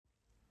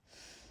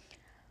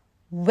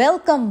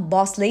Welcome,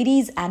 boss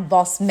ladies and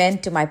boss men,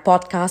 to my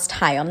podcast,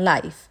 High on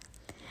Life.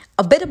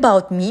 A bit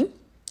about me: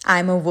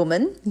 I'm a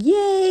woman.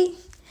 Yay!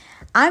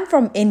 I'm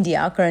from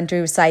India,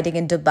 currently residing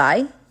in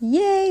Dubai.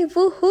 Yay!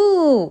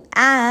 Woohoo!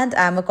 And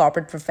I'm a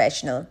corporate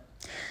professional.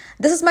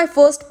 This is my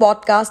first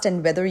podcast,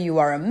 and whether you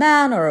are a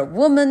man or a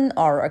woman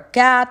or a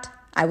cat,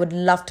 I would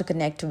love to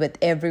connect with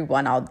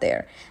everyone out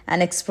there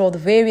and explore the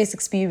various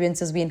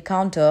experiences we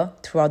encounter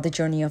throughout the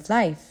journey of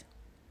life.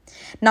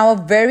 Now, a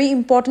very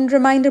important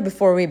reminder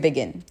before we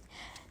begin.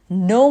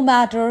 No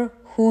matter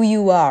who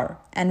you are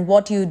and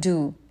what you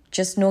do,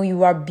 just know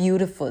you are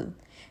beautiful.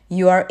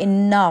 You are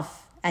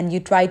enough, and you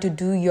try to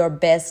do your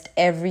best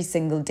every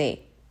single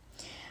day.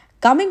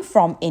 Coming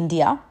from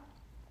India,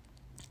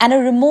 and a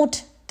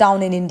remote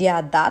town in India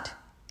at that,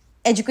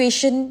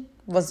 education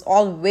was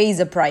always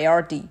a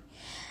priority.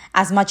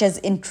 As much as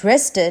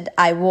interested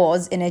I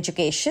was in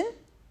education,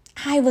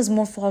 I was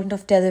more fond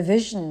of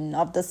television,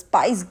 of the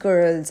Spice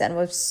Girls, and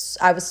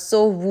I was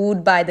so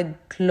wooed by the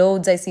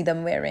clothes I see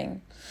them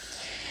wearing.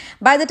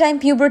 By the time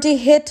puberty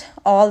hit,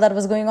 all that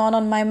was going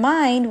on my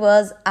mind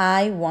was,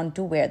 I want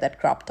to wear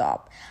that crop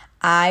top.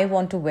 I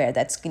want to wear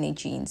that skinny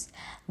jeans.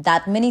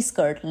 That mini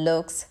skirt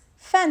looks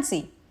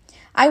fancy.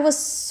 I was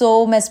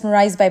so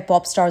mesmerized by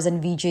pop stars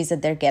and VJs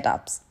and their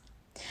get-ups.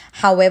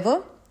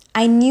 However,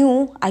 I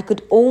knew I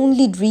could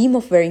only dream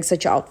of wearing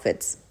such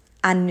outfits.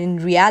 And in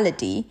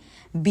reality,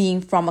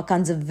 being from a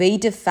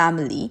conservative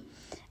family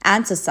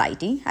and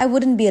society, I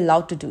wouldn't be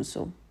allowed to do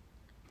so.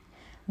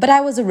 But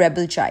I was a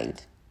rebel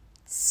child.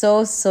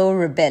 So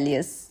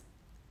rebellious.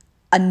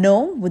 A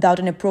no without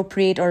an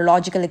appropriate or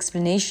logical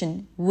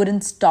explanation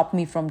wouldn't stop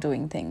me from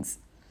doing things.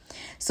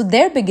 So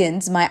there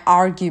begins my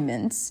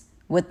arguments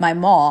with my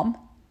mom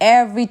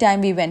every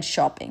time we went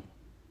shopping.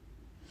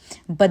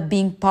 But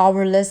being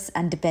powerless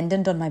and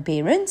dependent on my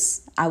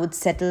parents, I would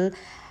settle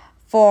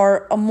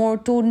for a more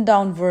toned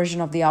down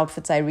version of the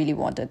outfits I really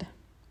wanted.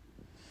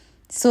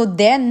 So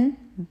then,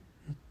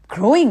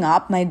 growing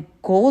up, my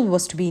goal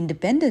was to be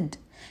independent.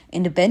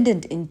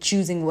 Independent in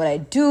choosing what I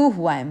do,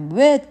 who I am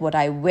with, what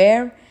I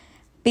wear,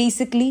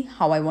 basically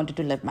how I wanted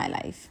to live my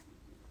life.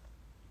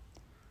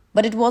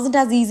 But it wasn't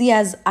as easy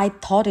as I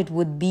thought it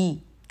would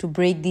be to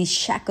break these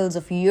shackles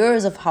of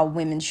years of how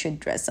women should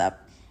dress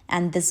up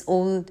and this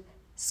old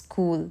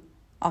school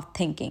of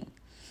thinking.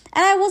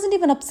 And I wasn't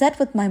even upset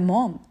with my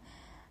mom,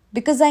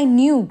 because I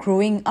knew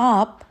growing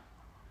up,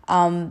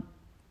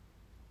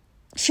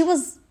 she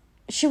was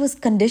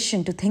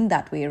conditioned to think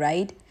that way,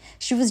 right?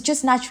 She was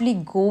just naturally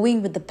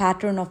going with the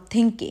pattern of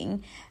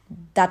thinking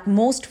that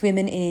most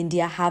women in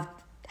India have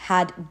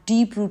had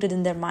deep-rooted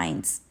in their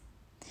minds.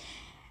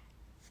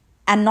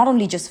 And not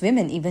only just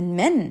women, even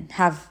men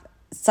have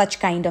such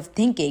kind of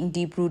thinking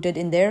deep-rooted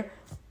in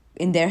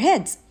their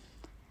heads.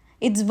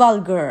 It's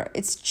vulgar,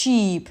 it's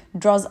cheap,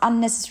 draws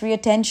unnecessary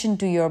attention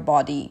to your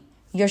body.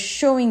 You're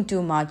showing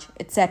too much,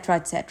 etc.,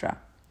 etc.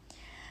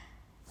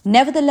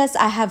 Nevertheless,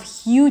 I have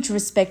huge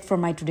respect for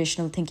my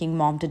traditional thinking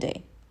mom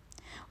today.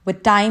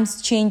 With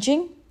times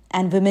changing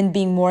and women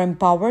being more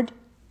empowered,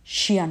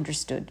 she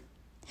understood.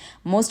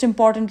 Most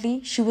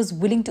importantly, she was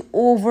willing to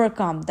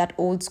overcome that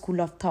old school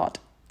of thought.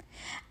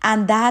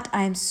 And that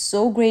I am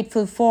so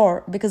grateful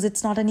for, because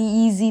it's not an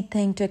easy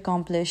thing to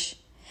accomplish.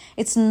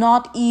 It's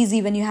not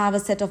easy when you have a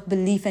set of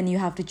belief and you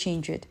have to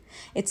change it.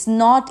 It's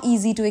not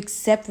easy to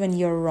accept when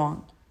you're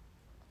wrong.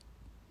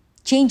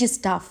 Change is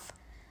tough,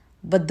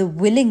 but the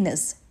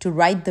willingness to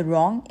right the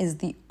wrong is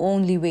the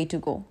only way to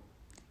go.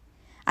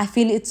 I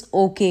feel it's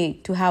okay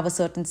to have a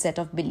certain set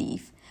of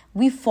belief.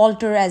 We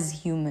falter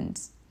as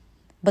humans,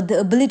 but the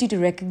ability to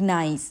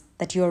recognize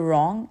that you're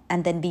wrong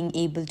and then being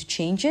able to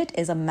change it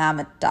is a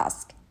mammoth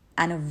task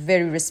and a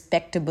very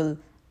respectable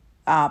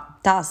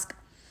task.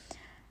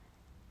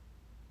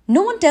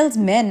 No one tells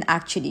men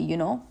actually,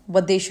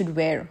 what they should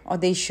wear or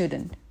they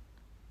shouldn't.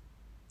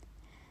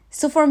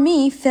 So for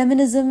me,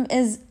 feminism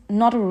is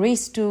not a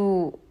race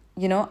to,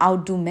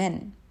 outdo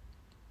men,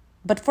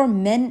 but for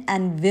men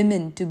and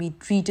women to be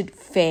treated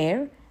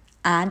fair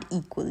and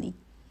equally.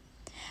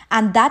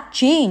 And that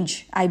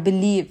change, I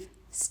believe,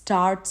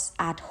 starts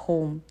at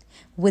home,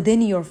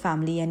 within your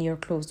family and your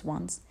close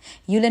ones.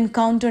 You'll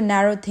encounter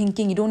narrow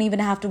thinking. You don't even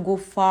have to go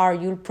far.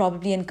 You'll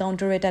probably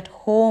encounter it at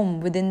home,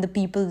 within the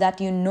people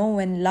that you know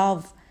and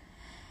love.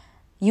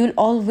 You'll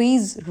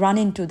always run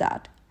into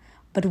that.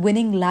 But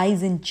winning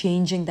lies in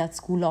changing that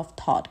school of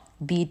thought,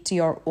 be it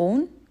your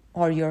own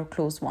or your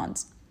close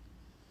ones.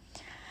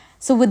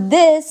 So with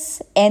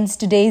this ends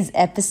today's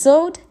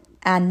episode.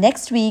 And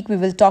next week, we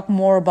will talk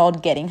more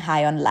about getting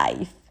high on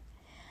life.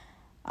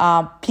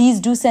 Please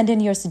do send in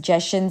your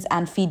suggestions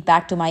and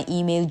feedback to my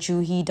email,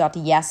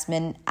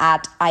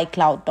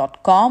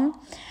 juhi.yasmin@icloud.com.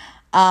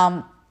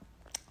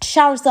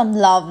 Shower some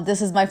love.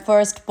 This is my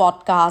first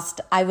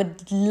podcast. I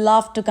would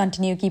love to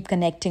keep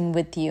connecting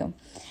with you.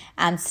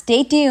 And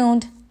stay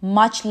tuned.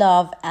 Much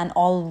love and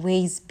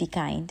always be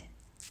kind.